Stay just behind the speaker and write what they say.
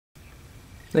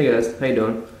Hey guys, how you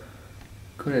doing?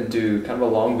 Gonna do kind of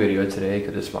a long video today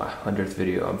because it's my 100th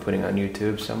video I'm putting on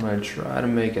YouTube, so I'm gonna try to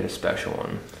make it a special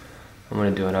one. I'm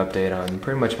gonna do an update on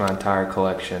pretty much my entire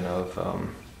collection of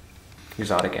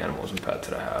exotic animals and pets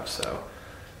that I have. So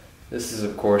this is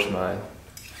of course my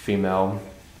female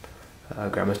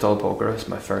Grandma Stolopolka. It's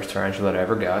my first tarantula that I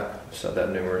ever got. I've said that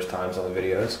numerous times on the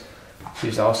videos.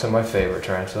 She's also my favorite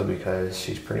tarantula because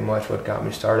she's pretty much what got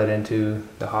me started into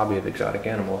the hobby of exotic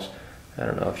animals. I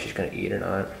don't know if she's gonna eat or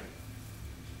not.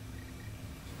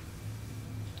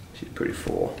 She's pretty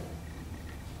full.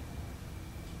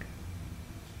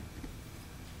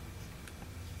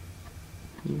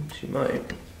 She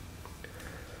might.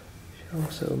 She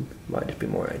also might just be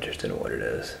more interested in what it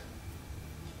is.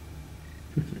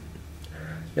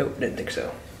 Nope, didn't think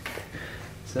so.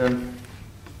 So,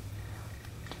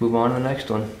 let's move on to the next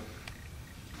one.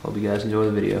 Hope you guys enjoy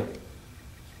the video.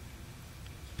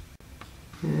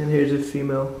 And here's a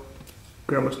female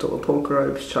Grandma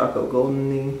Stolopolka, Choco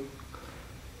Golden Knee.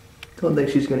 Don't think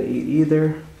she's gonna eat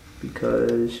either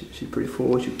because she's pretty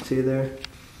full, as you can see there.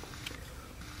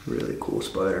 Really cool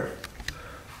spider.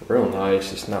 Real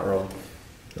nice. It's not real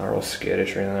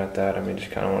skittish or anything like that. I mean, just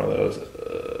kind of one of those,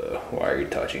 why are you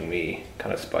touching me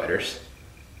kind of spiders.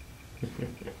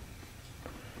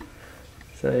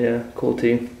 So yeah, cool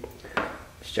tea.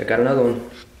 Let's check out another one.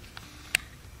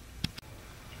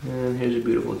 And here's a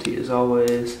beautiful tea as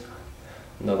always.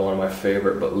 Another one of my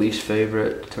favorite but least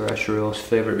favorite terrestrials.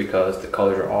 Favorite because the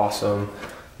colors are awesome.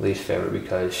 Least favorite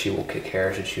because she will kick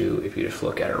hairs at you if you just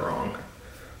look at her wrong.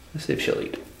 Let's see if she'll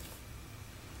eat.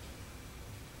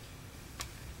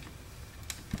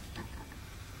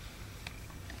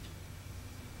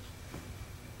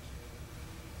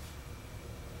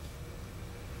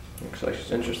 Looks like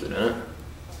she's interested in it.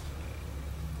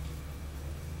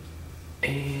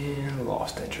 And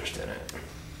lost interest in it.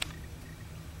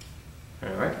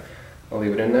 Alright, I'll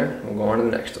leave it in there. We'll go on to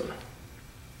the next one.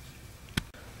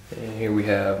 And here we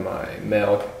have my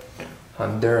male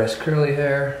Honduras curly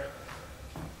hair.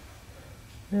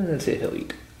 And let's see if he'll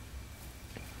eat.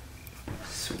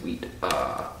 Sweet.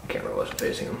 Camera wasn't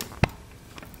facing him.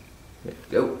 There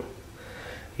we go.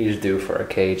 He's due for a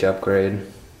cage upgrade.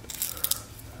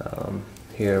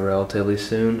 Here relatively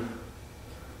soon.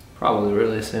 Probably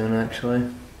really soon actually.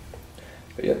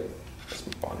 But yep, let's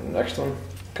move on to the next one.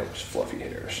 Comes fluffy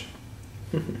hairs.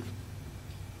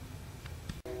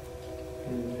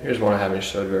 Here's one I haven't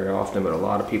showed very often, but a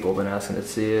lot of people have been asking to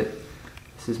see it.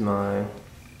 This is my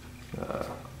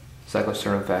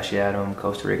Cyclosternum fasciatum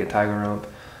Costa Rica tiger rump.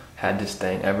 Had this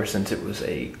thing ever since it was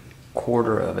a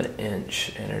 1/4 of an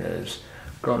inch, and it has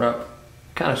grown up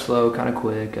kind of slow, kind of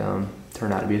quick.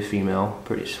 Turned out to be a female.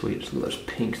 Pretty sweet. Just look at those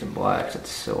pinks and blacks.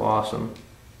 It's so awesome.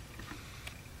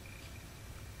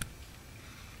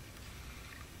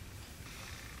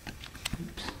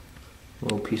 Oops. A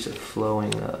little piece of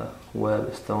flowing web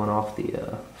is throwing off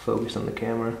the focus on the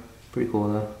camera. Pretty cool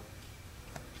though.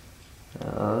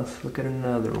 Let's look at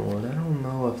another one. I don't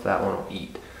know if that one will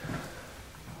eat.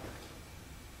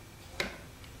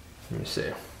 Let me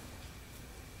see.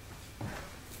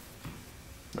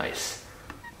 Nice.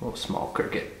 A little small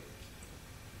cricket.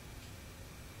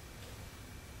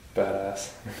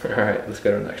 Badass. Alright, let's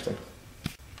go to the next one.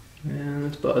 And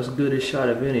that's about as good a shot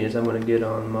of any as I'm going to get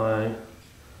on my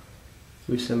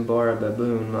Usambara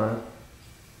baboon, my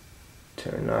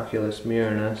Pteronoculus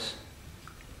murinus.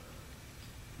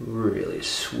 Really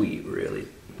sweet, really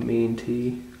mean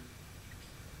tea.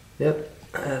 Yep,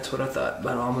 that's what I thought.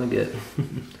 About all I'm going to get.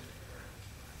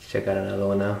 Let's check out another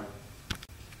one now.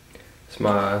 It's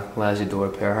my Lazador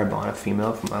pear hibana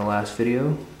female from my last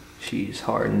video. She's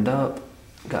hardened up,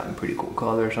 gotten pretty cool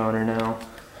colors on her now.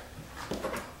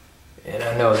 And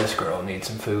I know this girl needs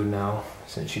some food now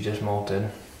since she just molted.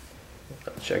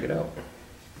 Let's check it out.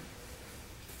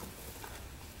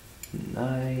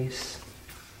 Nice.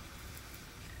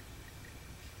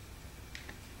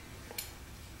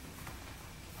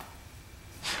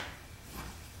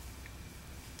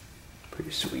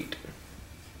 Pretty sweet.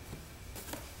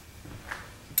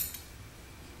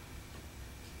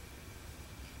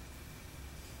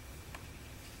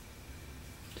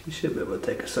 You should be able to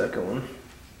take a second one.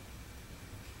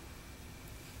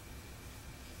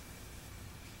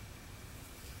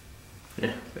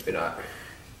 Yeah, maybe not.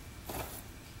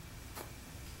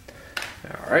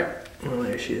 Alright, well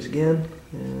there she is again,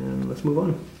 and let's move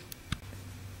on.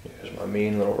 Here's my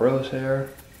mean little rose hair.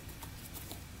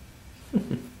 Let's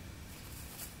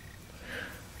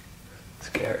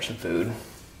get her some food.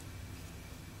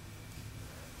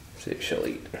 See if she'll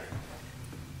eat.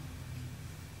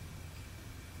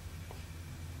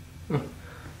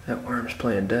 That worm's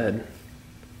playing dead.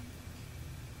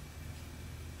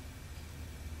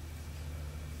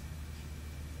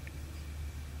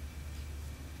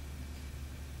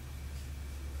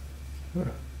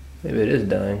 Maybe it is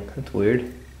dying. That's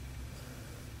weird.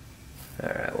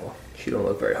 Alright, well, she don't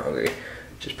look very hungry.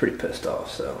 She's pretty pissed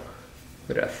off, so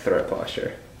look at that threat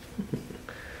posture.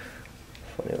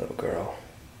 Funny little girl.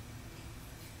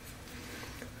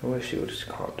 I wish she would just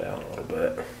calm down a little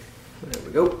bit. There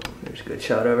we go. There's a good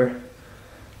shot of her.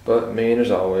 But mean as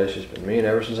always. She's been mean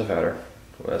ever since I've had her.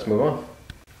 Well, let's move on.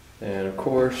 And of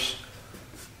course,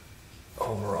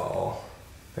 overall,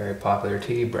 very popular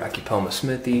tea, Brachypelma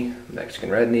smithi, Mexican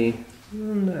red knee.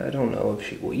 And I don't know if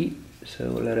she will eat, so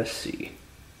let us see.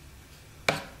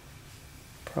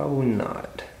 Probably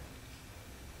not.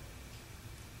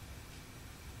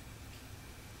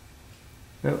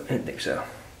 No, I didn't think so.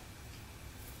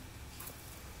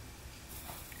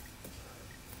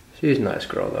 She's a nice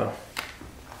girl though.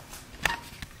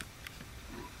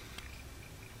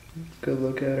 Good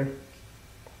look at her.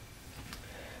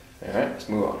 Alright, let's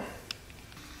move on.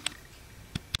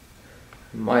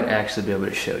 I might actually be able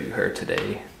to show you her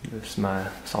today. This is my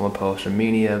Salma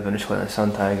Armenia Venezuelan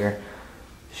sun tiger.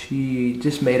 She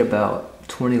just made about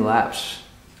 20 laps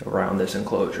around this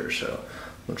enclosure, so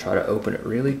I'm gonna try to open it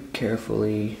really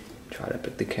carefully, try to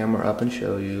pick the camera up and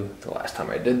show you. The last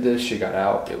time I did this, she got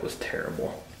out. It was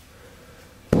terrible.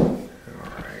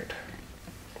 Alright.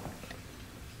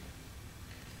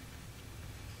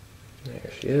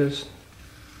 There she is.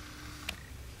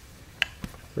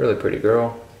 Really pretty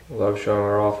girl. Love showing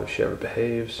her off if she ever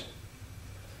behaves.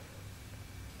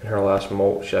 In her last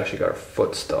molt, she actually got her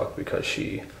foot stuck because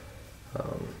she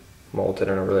molted in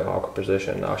a really awkward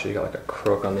position. Now she's got like a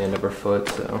crook on the end of her foot,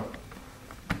 so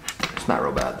it's not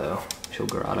real bad though. She'll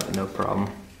grow out of it, no problem.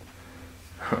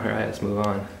 Alright, let's move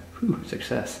on. Whew,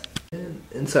 success. And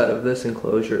inside of this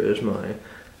enclosure is my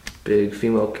big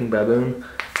female king baboon.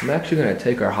 I'm actually going to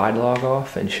take her hide log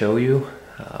off and show you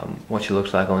what she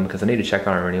looks like, only because I need to check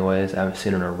on her anyways. I haven't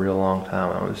seen her in a real long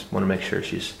time. I just want to make sure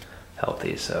she's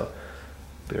healthy, so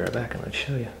be right back and let's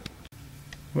show you.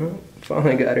 Well,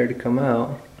 finally got her to come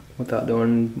out without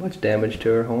doing much damage to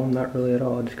her home. Not really at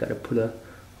all. Just got to put a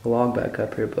log back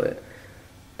up here, but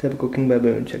typical king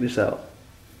baboon. Check this out.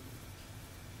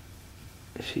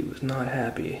 She was not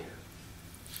happy.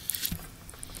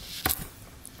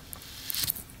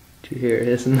 Did you hear her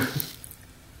hissing?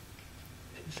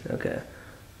 Okay.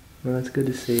 Well, it's good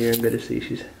to see her. Good to see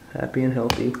she's happy and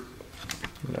healthy.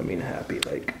 I mean happy,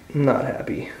 like not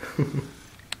happy.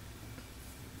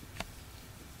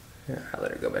 Yeah, I'll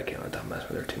let her go back in. I don't mess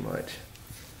with her too much.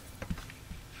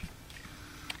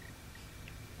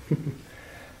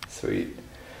 Sweet.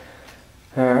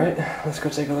 Alright, let's go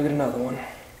take a look at another one.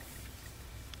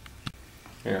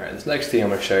 Alright, this next tea I'm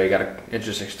going to show you, got an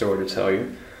interesting story to tell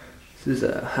you. This is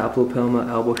a Haplopelma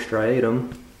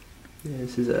albostriatum.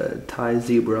 This is a Thai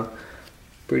zebra.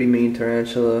 Pretty mean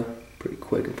tarantula, pretty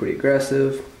quick and pretty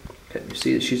aggressive. Okay, you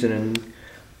see that she's in a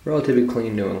relatively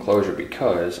clean new enclosure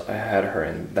because I had her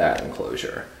in that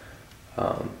enclosure.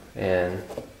 And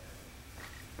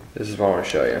this is what I want to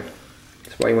show you.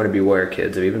 That's why you want to beware,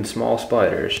 kids, of even small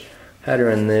spiders. Had her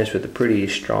in this with a pretty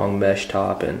strong mesh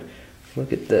top, and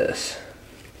look at this.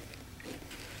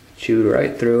 Chewed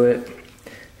right through it.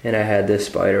 And I had this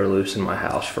spider loose in my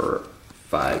house for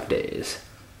 5 days.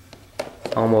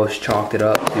 Almost chalked it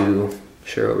up to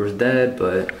sure it was dead,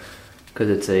 but because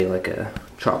it's like a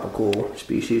tropical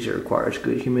species, it requires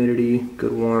good humidity,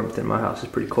 good warmth, and my house is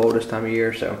pretty cold this time of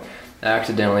year, so I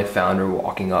accidentally found her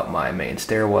walking up my main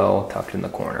stairwell tucked in the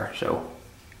corner. So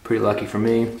pretty lucky for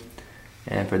me.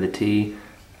 And for the tea,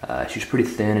 she was pretty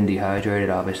thin and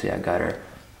dehydrated. Obviously I got her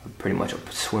pretty much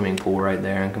a swimming pool right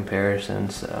there in comparison,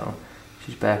 so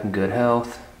she's back in good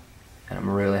health. And I'm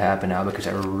really happy now because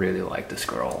I really like this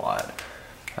girl a lot.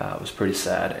 It was pretty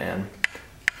sad, and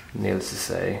needless to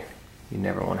say, you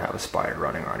never want to have a spider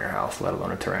running around your house, let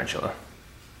alone a tarantula.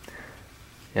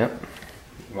 Yep,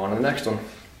 move on to the next one.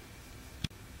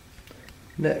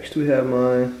 Next we have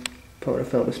my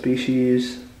Phonopelma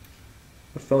species,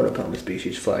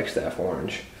 Flagstaff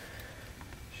orange.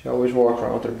 She always walks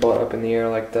around with her butt up in the air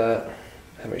like that.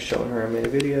 I haven't shown her in many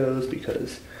videos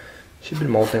because she's been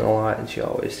molting a lot and she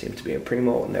always seems to be in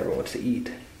pre-molt and never wants to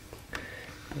eat.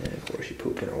 And of course she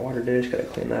pooped in her water dish, gotta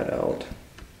clean that out.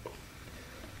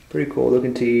 Pretty cool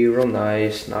looking tea, real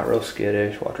nice, not real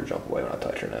skittish. Watch her jump away when I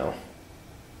touch her now.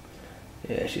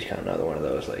 Yeah, she's kind of another one of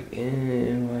those like,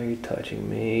 why are you touching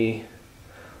me?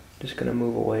 Just gonna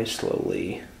move away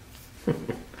slowly. But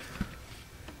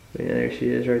yeah, there she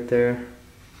is right there.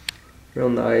 Real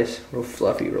nice, real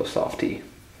fluffy, real soft tea.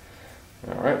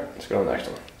 Alright, let's go to the next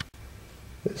one.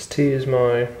 This tea is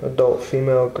my adult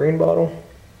female green bottle.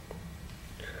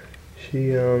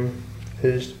 She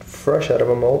is fresh out of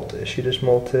a molt. She just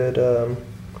molted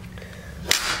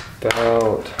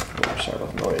about, oh, sorry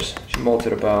about the noise. She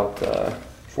molted about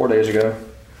 4 days ago,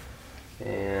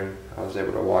 and I was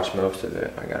able to watch most of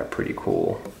it. I got a pretty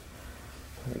cool,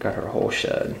 I got her whole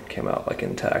shed, came out like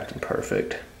intact and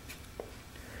perfect.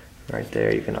 Right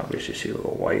there, you can obviously see a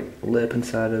little white lip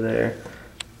inside of there.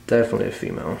 Definitely a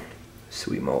female,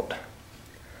 sweet molt.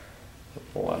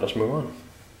 Well, let us move on.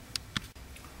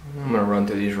 I'm gonna run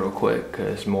through these real quick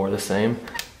because more of the same.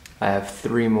 I have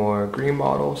 3 more green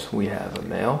bottles. We have a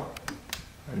male,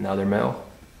 another male,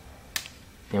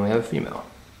 and we have a female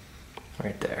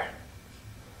right there.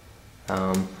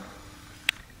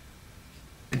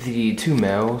 The 2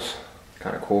 males,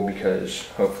 kind of cool because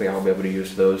hopefully I'll be able to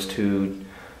use those 2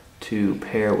 to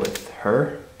pair with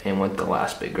her and with the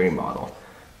last big green bottle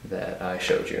that I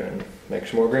showed you, and make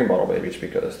some more green bottle babies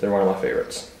because they're one of my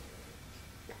favorites.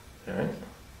 Alright,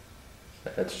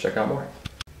 let's check out more.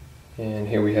 And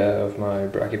here we have my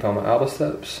Brachypelma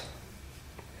albiceps,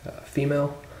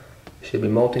 female. She'll be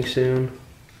molting soon.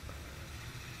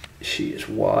 She is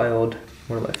wild,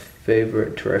 one of my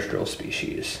favorite terrestrial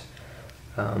species.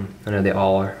 I know they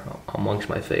all are amongst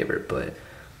my favorite, but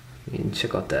you can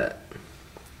check out that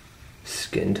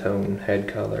skin tone, head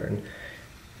color, and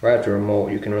right after a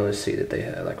molt you can really see that they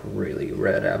have like really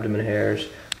red abdomen hairs,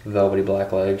 velvety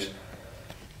black legs.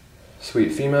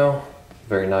 Sweet female,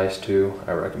 very nice too.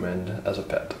 I recommend as a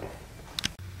pet.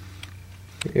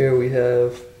 Here we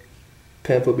have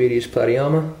Pamphobetes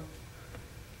platyama.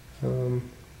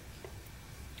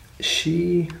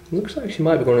 She looks like she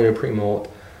might be going into a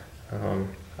pre-molt.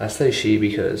 I say she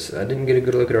because I didn't get a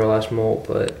good look at her last molt,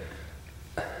 but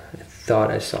I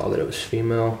thought I saw that it was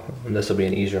female. And this will be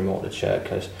an easier molt to check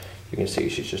because you can see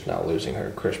she's just not losing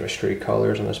her Christmas tree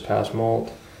colors in this past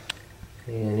molt.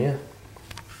 And yeah,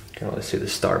 you can really see the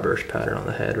starburst pattern on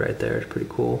the head right there. It's pretty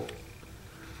cool.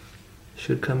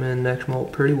 Should come in next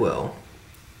molt pretty well.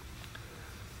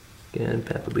 Again,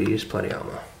 Pamphobetes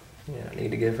platyama. Yeah, I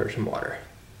need to give her some water.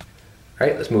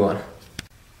 Alright, let's move on.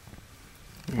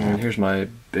 And here's my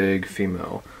big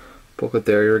female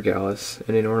Polytheria regalis,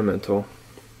 Indian ornamental.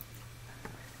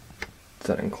 It's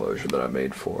that enclosure that I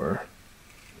made for her.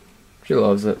 She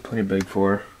loves it, plenty big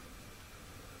for her.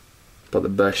 But the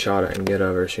best shot I can get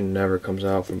of her, she never comes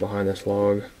out from behind this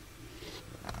log.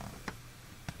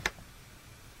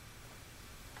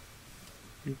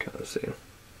 You can kind of see.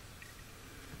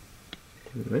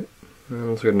 Alright,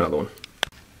 let's get another one.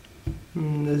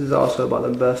 This is also about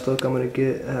the best look I'm going to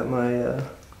get at my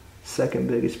second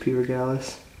biggest P.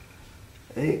 regalis.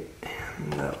 Hey,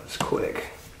 and that was quick.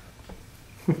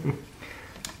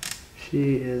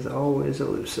 She is always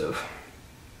elusive.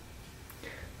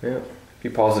 Yeah, if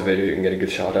you pause the video you can get a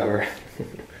good shot of her.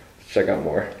 Check out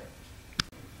more.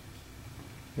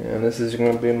 And this is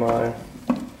going to be my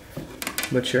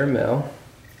mature male.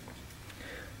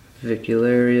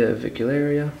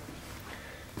 Vicularia.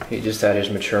 He just had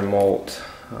his mature molt.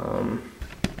 Kind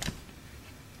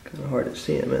of hard to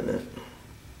see him, isn't it?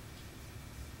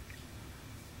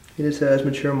 He just had his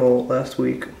mature molt last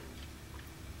week.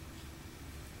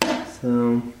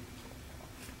 So I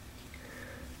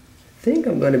think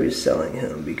I'm going to be selling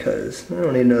him because I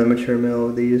don't need another mature male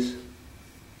of these.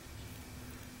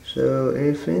 So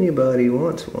if anybody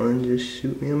wants one, just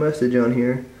shoot me a message on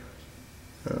here.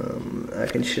 I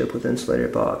can ship with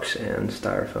insulated box and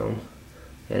styrofoam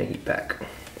and a heat pack.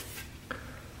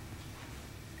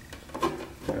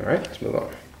 Alright, let's move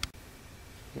on.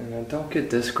 And I don't get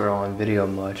this girl on video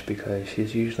much because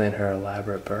she's usually in her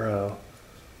elaborate burrow.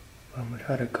 But I'm going to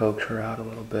try to coax her out a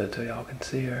little bit so y'all can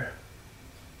see her.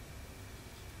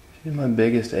 She's my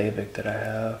biggest avic that I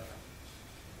have.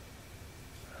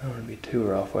 I don't want to be too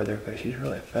rough with her because she's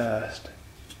really fast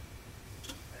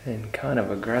and kind of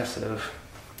aggressive.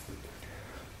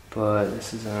 But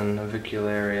this is an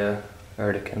Avicularia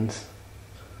urticans. See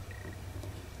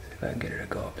if I can get her to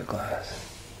go up the glass.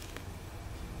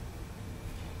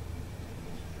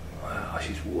 Wow,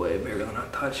 she's way bigger than I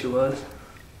thought she was.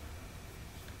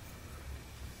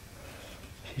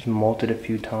 She's molted a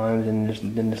few times and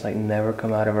didn't just like never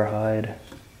come out of her hide.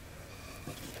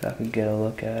 So I could get a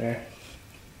look at her.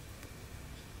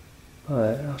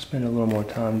 But I'll spend a little more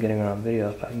time getting her on video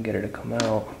if I can get her to come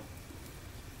out.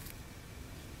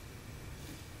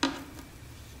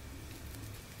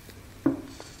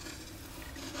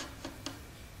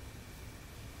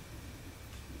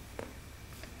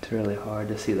 It's really hard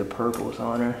to see the purples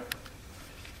on her.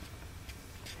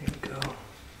 There we go.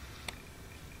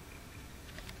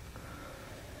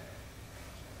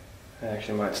 I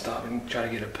actually might stop and try to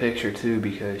get a picture too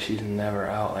because she's never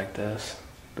out like this.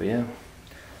 But yeah,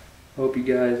 hope you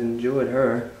guys enjoyed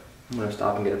her. I'm gonna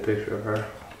stop and get a picture of her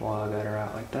while I got her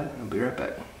out like that. I'll be right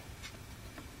back.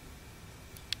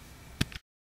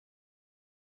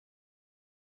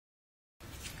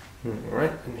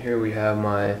 Alright, and here we have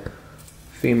my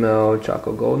female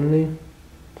Choco Goldeny,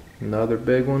 another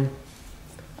big one.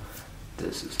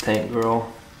 This is Tank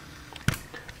Girl.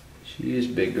 She is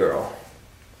big girl.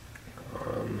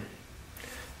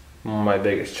 My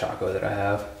biggest Choco that I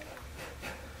have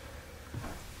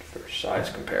for size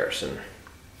comparison.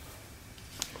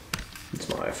 It's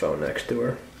my iPhone next to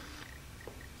her.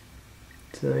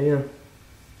 So yeah,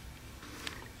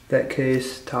 that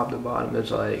case top to bottom is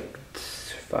like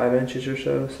 5 inches or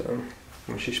so. So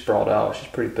when she's sprawled out, she's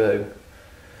pretty big.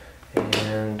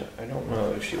 And I don't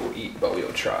know if she will eat, but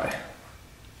we'll try.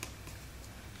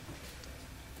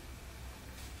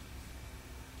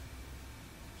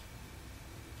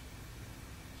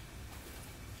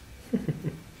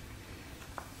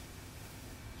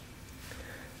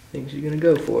 Think she's gonna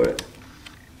go for it.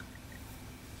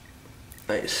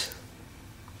 Nice.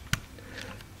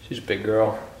 She's a big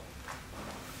girl.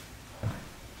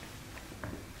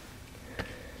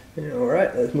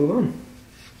 Alright, let's move on.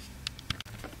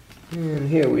 And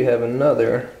here we have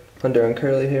another under and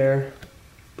curly hair,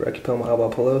 Brachypelma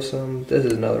albopilosum. This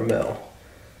is another male.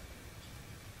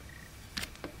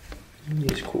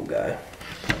 He's a cool guy.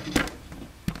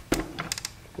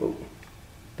 Whoa,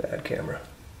 bad camera.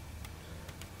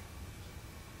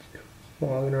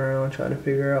 Walking around trying to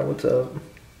figure out what's up.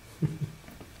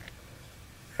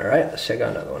 Alright, let's check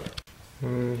out another one.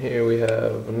 And here we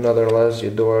have another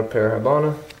Lasiodora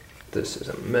parahabana. This is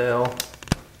a male.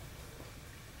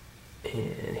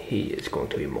 And he is going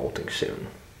to be molting soon.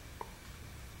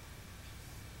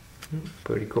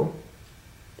 Pretty cool.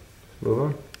 Let's move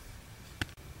on.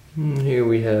 And here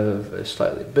we have a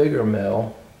slightly bigger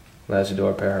male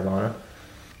Lasiodora parahabana.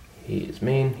 He is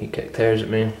mean, he kicked hairs at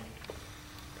me.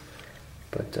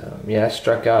 But yeah, I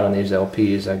struck out on these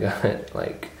LPs. I got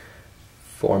like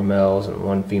 4 males and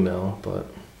 1 female, but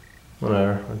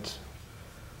whatever. It's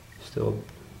still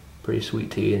pretty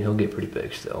sweet tea, and he'll get pretty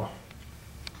big still.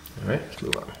 Alright, let's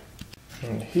move on.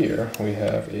 And here we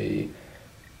have a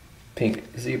pink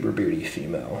zebra beauty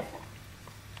female.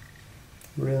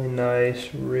 Really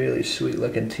nice, really sweet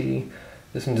looking tea.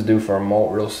 This one's due for a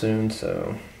molt real soon,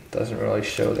 so it doesn't really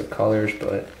show the colors,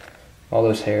 but all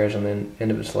those hairs on the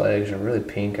end of its legs are really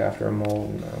pink after a molt.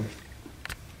 And,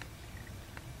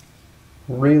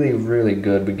 really, really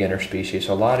good beginner species.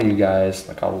 So a lot of you guys,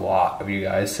 like a lot of you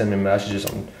guys, send me messages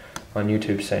on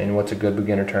YouTube saying what's a good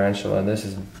beginner tarantula, and this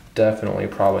is definitely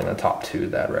probably in the top 2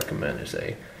 that I'd recommend is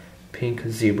a pink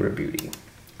zebra beauty,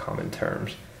 common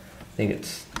terms. I think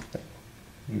it's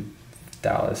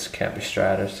Dallas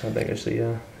campistratus, I think it's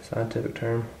the scientific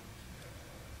term.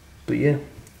 But yeah,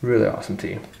 really awesome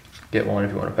tea. Get one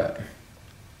if you want a pet.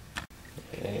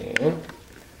 And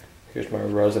here's my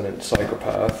resident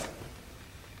psychopath.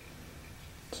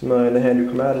 It's my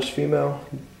Nehandrochromatus female,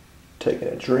 taking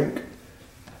a drink.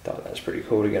 I thought that was pretty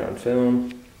cool to get on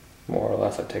film. More or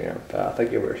less, I've taken her a bath. I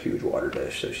gave her a huge water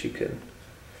dish so she could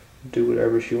do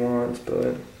whatever she wants,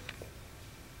 but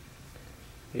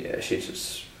yeah, she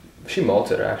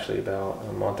molted actually about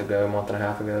a month and a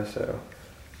half ago, so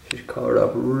she's colored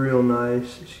up real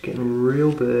nice. She's getting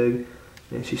real big,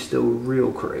 and she's still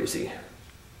real crazy.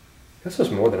 I guess it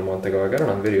was more than a month ago. I got her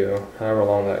on video, however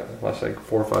long that last, like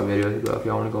 4 or 5 videos ago if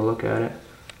y'all want to go look at it.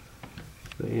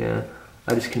 But yeah,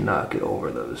 I just cannot get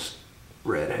over those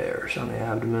red hairs on the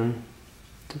abdomen.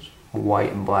 This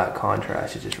white and black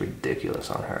contrast is just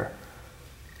ridiculous on her.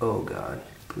 Oh God,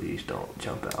 please don't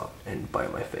jump out and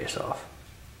bite my face off.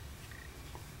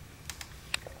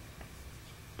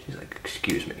 She's like,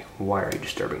 excuse me, why are you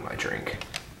disturbing my drink?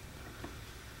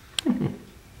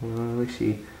 Well, at least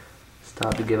she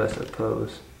stopped to give us a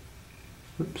pose.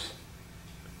 Oops.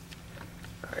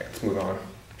 Alright, let's move on.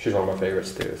 She's one of my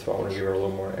favorites too, so I want to give her a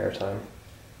little more airtime.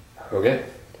 Okay,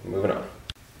 moving on.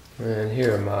 And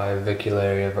here are my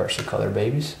Vicularia versicolor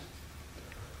babies.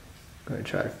 I'm going to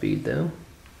try to feed them.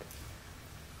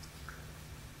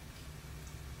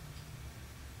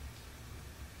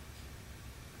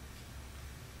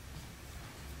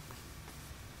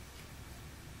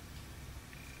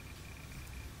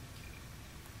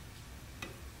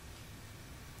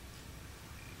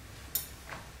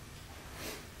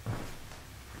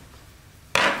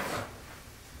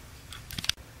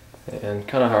 And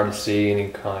kind of hard to see any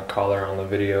kind of color on the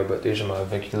video, but these are my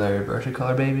Vicularia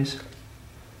versicolor babies.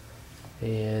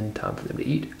 And time for them to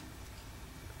eat.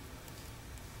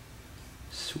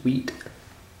 Sweet.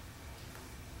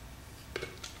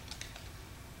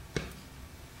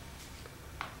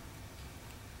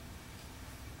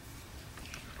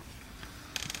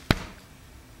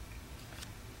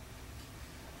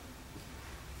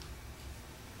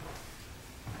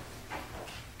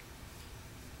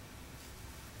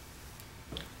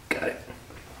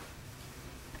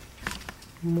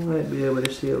 Might be able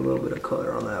to see a little bit of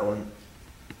color on that one.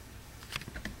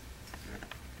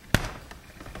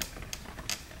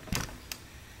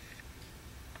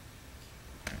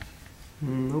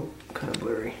 Nope, kind of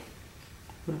blurry.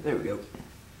 There we go.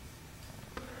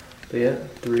 But yeah,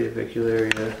 4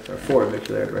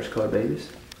 avicularia brush color babies.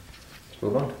 Let's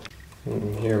move on.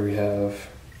 And here we have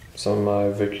some of my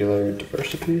avicularia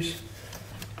diversities.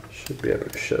 Should be able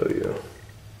to show you.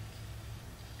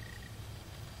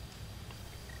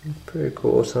 Pretty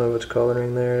cool, some of its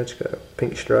coloring there. It's got a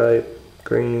pink stripe,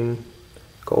 green,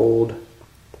 gold.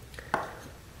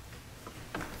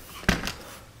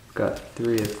 Got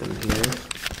 3 of them here.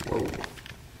 Whoa,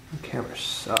 the camera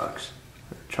sucks.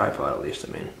 Tripod at least,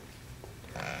 I mean.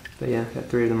 But yeah, got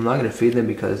 3 of them. I'm not gonna feed them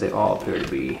because they all appear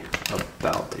to be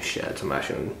about to shed. So I'm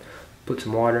actually gonna put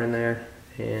some water in there,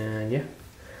 and yeah.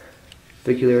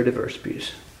 Avicularia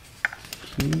diversities.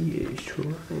 He is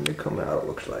trying to come out, it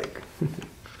looks like.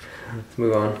 Let's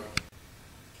move on.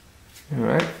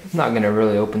 Alright, I'm not gonna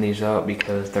really open these up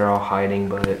because they're all hiding,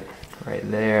 but right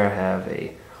there I have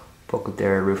a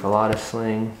Poecilotheria rufilata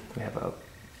sling. We have a,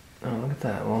 oh look at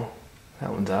that, well,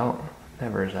 that one's out.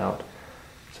 Never is out.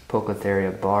 It's a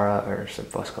Poecilotheria bara, or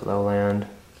subfusca lowland.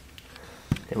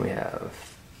 Then we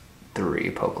have 3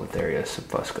 Poecilotheria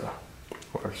subfusca,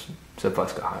 or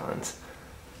subfusca highlands.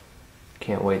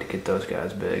 Can't wait to get those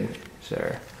guys big. These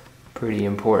are pretty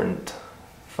important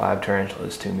 5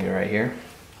 tarantulas to me right here.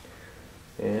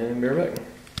 And be right back.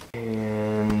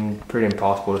 And pretty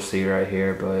impossible to see right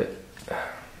here, but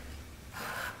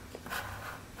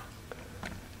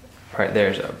right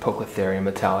there's a Poecilotheria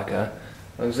metallica.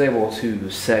 I was able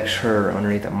to sex her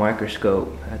underneath a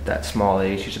microscope at that small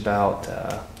age. She's about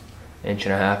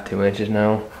 1.5 to 2 inches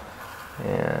now.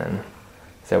 And I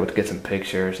was able to get some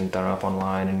pictures and throw them up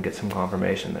online and get some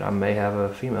confirmation that I may have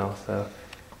a female. So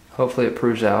hopefully it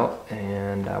proves out,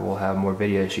 and I will have more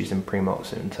videos. She's in pre-molt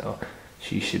soon, so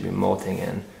she should be molting,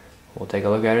 and we'll take a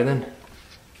look at her then.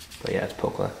 But yeah, it's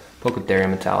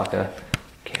Poecilotheria metallica.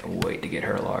 Can't wait to get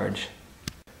her large.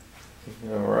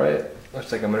 Alright,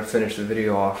 looks like I'm going to finish the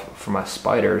video off for my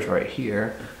spiders right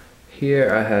here.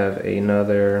 Here I have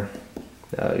another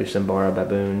Usambara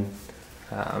baboon.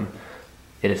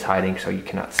 It is hiding so you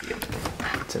cannot see it.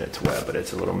 It's in its web, but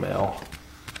it's a little male.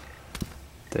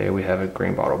 There we have a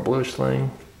green bottle blue sling.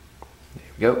 There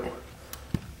we go.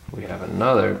 We have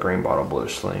another green bottle blue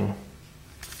sling.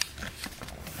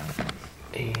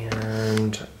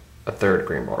 And a 3rd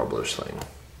green bottle blue sling.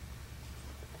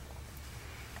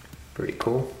 Pretty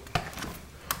cool.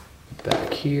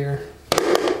 Back here.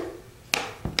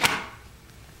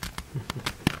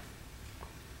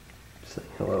 Saying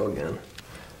hello again.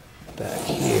 Back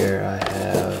here I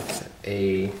have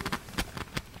a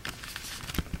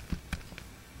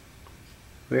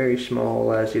very small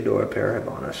Lasiodora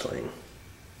parabana sling.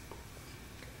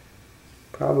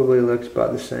 Probably looks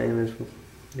about the same as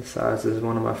the size as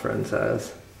one of my friends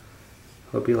has.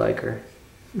 Hope you like her.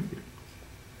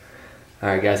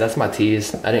 Alright guys, that's my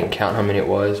teas. I didn't count how many it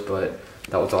was, but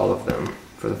that was all of them.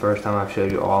 For the first time I've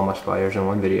showed you all my spiders in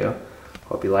one video.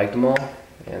 Hope you liked them all,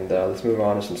 and let's move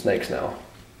on to some snakes now.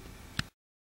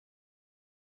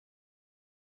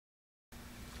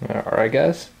 Alright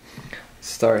guys,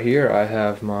 start here. I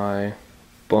have my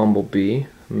bumblebee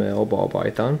male ball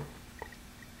python.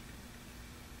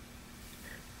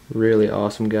 Really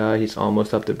awesome guy. He's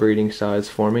almost up to breeding size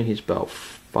for me. He's about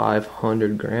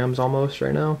 500 grams almost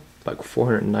right now, like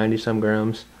 490 some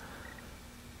grams.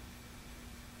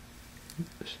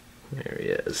 There he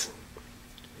is.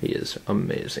 He is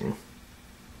amazing.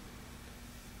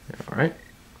 Alright,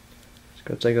 let's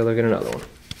go take a look at another one.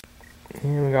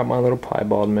 And we got my little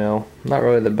piebald male. Not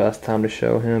really the best time to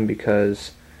show him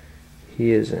because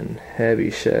he is in heavy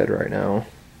shed right now.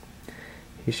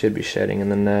 He should be shedding in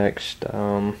the next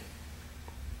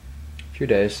few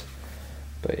days.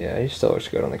 But yeah, he still looks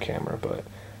good on the camera. But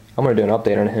I'm going to do an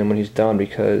update on him when he's done,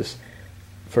 because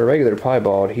for a regular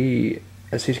piebald,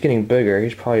 as he's getting bigger,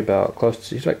 he's probably about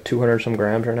he's like 200 some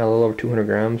grams right now, a little over 200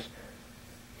 grams.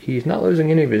 He's not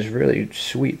losing any of his really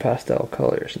sweet pastel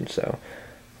colors, and so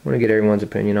I want to get everyone's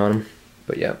opinion on him.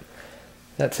 But yeah,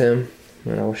 that's him,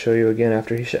 and I will show you again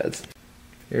after he sheds.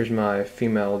 Here's my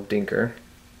female dinker.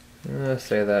 I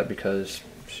say that because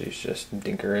she's just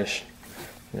dinkerish.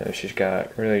 You know, she's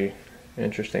got really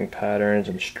interesting patterns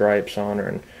and stripes on her,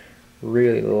 and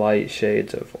really light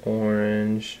shades of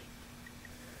orange,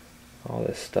 all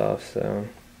this stuff. So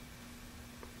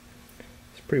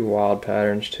it's pretty wild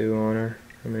patterns too on her.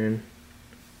 I mean,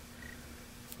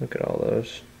 look at all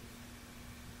those.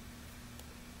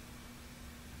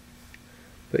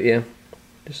 But yeah,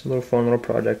 just a little fun little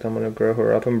project. I'm gonna grow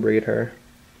her up and breed her.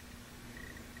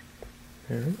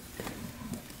 Alright.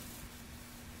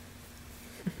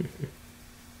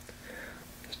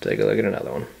 Let's take a look at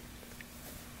another one.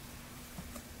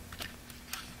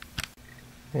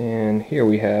 And here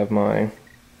we have my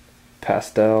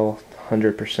pastel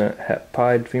 100% het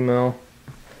pied female.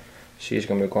 She's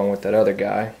going to be going with that other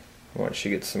guy once she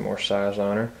gets some more size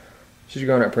on her. She's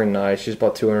going up pretty nice. She's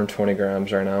about 220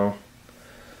 grams right now.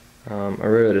 I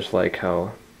really just like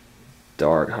how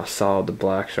dark, how solid the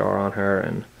blacks are on her,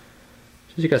 and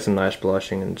she's got some nice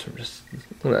blushing and some just,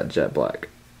 look at that jet black.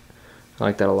 I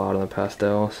like that a lot on the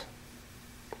pastels.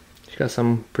 She's got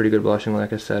some pretty good blushing,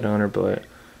 like I said, on her, but let's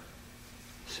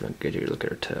see if I can get you to look at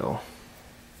her tail.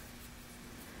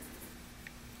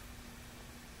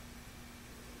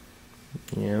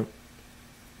 Yep.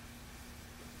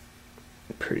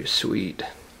 Pretty sweet.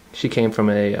 She came from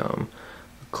a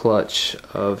clutch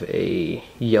of a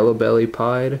yellow belly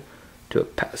pied to a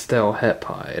pastel het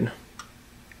pied.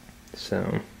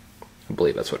 So, I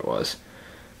believe that's what it was.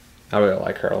 I really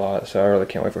like her a lot, so I really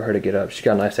can't wait for her to get up. She's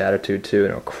got a nice attitude too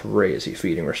and a crazy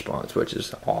feeding response, which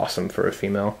is awesome for a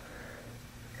female.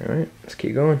 Alright, let's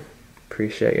keep going.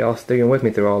 Appreciate y'all sticking with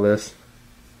me through all this.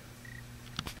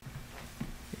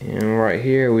 And right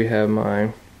here we have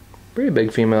my pretty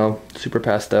big female, super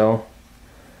pastel.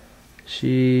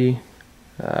 I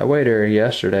weighed her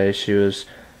yesterday. She was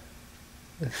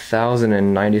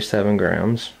 1,097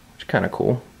 grams, which is kind of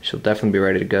cool. She'll definitely be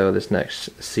ready to go this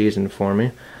next season for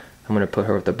me. I'm going to put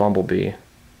her with the bumblebee.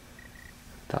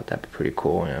 Thought that'd be pretty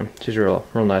cool, man. She's a real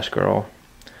nice girl.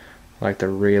 I like the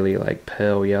really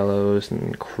pale yellows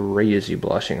and crazy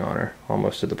blushing on her,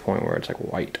 almost to the point where it's like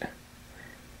white.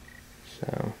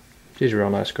 So, she's a real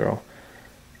nice girl.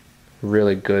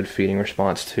 Really good feeding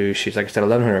response too. She's, like I said,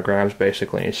 1,100 grams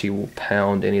basically, and she will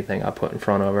pound anything I put in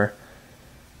front of her.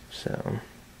 So,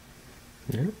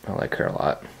 yeah, I like her a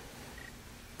lot.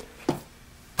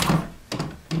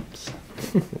 Oops.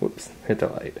 Whoops, hit the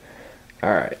light.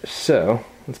 Alright, so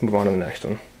let's move on to the next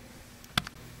one.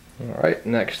 Alright,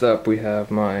 next up we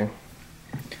have my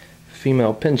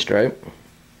female pinstripe.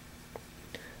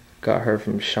 Got her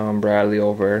from Sean Bradley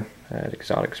over at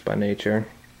Exotics by Nature.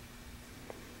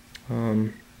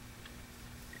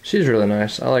 She's really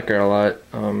nice. I like her a lot.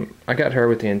 I got her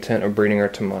with the intent of breeding her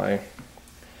to my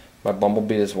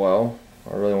bumblebee as well.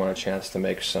 I really want a chance to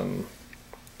make some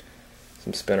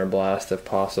spinner blast if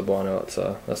possible. I know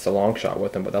that's the long shot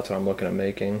with them, but that's what I'm looking at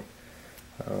making.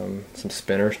 Some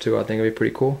spinners too, I think would be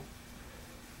pretty cool.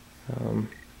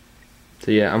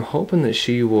 So yeah, I'm hoping that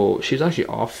she's actually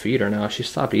off feeder now. She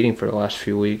stopped eating for the last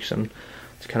few weeks, and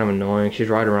it's kind of annoying. She's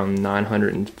right around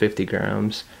 950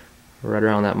 grams, right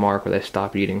around that mark where they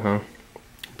stop eating, huh?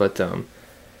 But I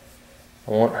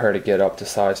want her to get up to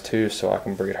size 2 so I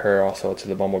can breed her also to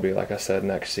the bumblebee, like I said,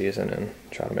 next season and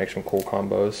try to make some cool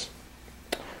combos.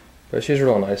 But she's a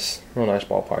real nice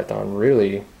ball python.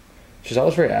 Really, she's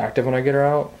always very active when I get her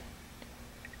out.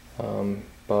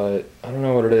 But I don't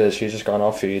know what it is. She's just gone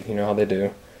off feed. You know how they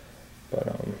do.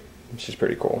 But she's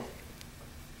pretty cool.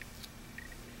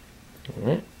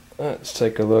 Alright, let's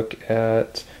take a look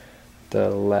at the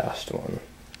last one.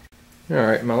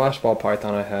 Alright, my last ball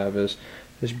python I have is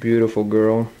this beautiful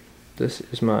girl. This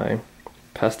is my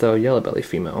pastel yellow belly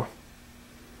female.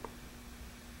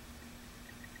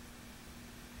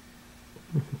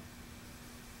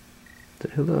 Say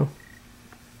hello.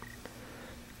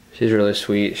 She's really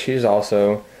sweet. She's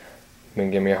also been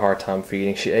giving me a hard time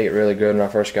feeding. She ate really good when I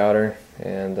first got her,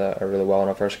 and really well when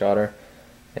I first got her,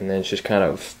 and then she's kind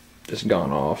of just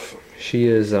gone off. She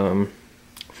is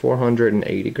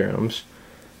 480 grams,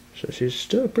 so she's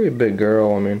still a pretty big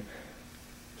girl. I mean,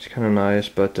 it's kind of nice,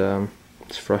 but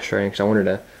it's frustrating because I wanted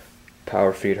to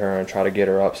power feed her and try to get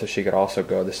her up so she could also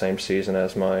go the same season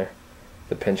as the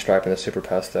pinstripe and the super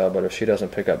pastel. But if she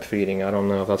doesn't pick up feeding, I don't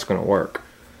know if that's going to work.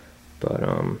 But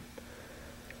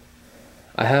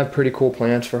I have pretty cool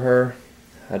plans for her.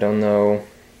 I don't know.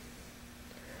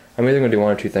 I'm either going to do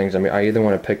one or two things. I mean, I either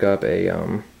want to pick up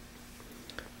a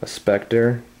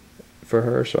specter for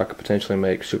her, so I could potentially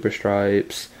make super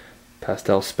stripes,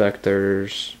 pastel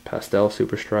specters, pastel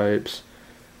super stripes.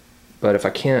 But if I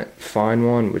can't find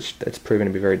one, which it's proving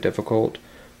to be very difficult,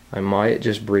 I might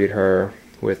just breed her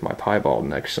with my piebald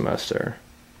next semester.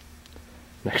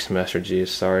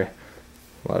 Geez, sorry.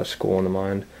 A lot of school in the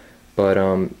mind. But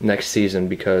next season,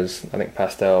 because I think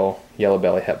pastel yellow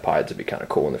belly het pieds would be kind of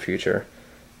cool in the future.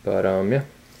 But yeah.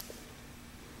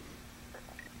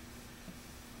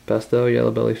 Pastel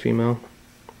yellow belly female.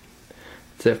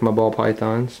 That's it for my ball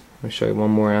pythons. I'll show you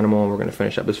one more animal and we're going to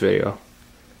finish up this video.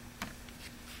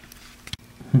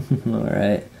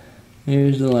 Alright,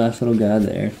 here's the last little guy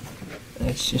there.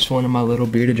 That's just one of my little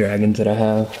bearded dragons that I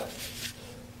have.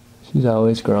 She's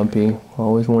always grumpy,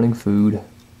 always wanting food.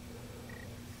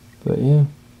 But yeah,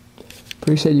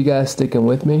 appreciate you guys sticking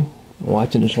with me,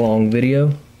 watching this long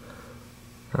video.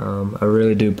 I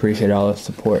really do appreciate all the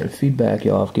support and feedback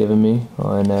y'all have given me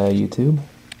on YouTube.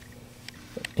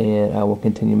 And I will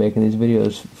continue making these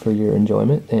videos for your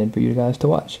enjoyment and for you guys to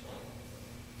watch.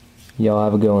 Y'all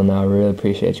have a good one now. I really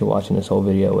appreciate you watching this whole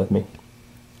video with me.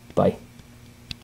 Bye.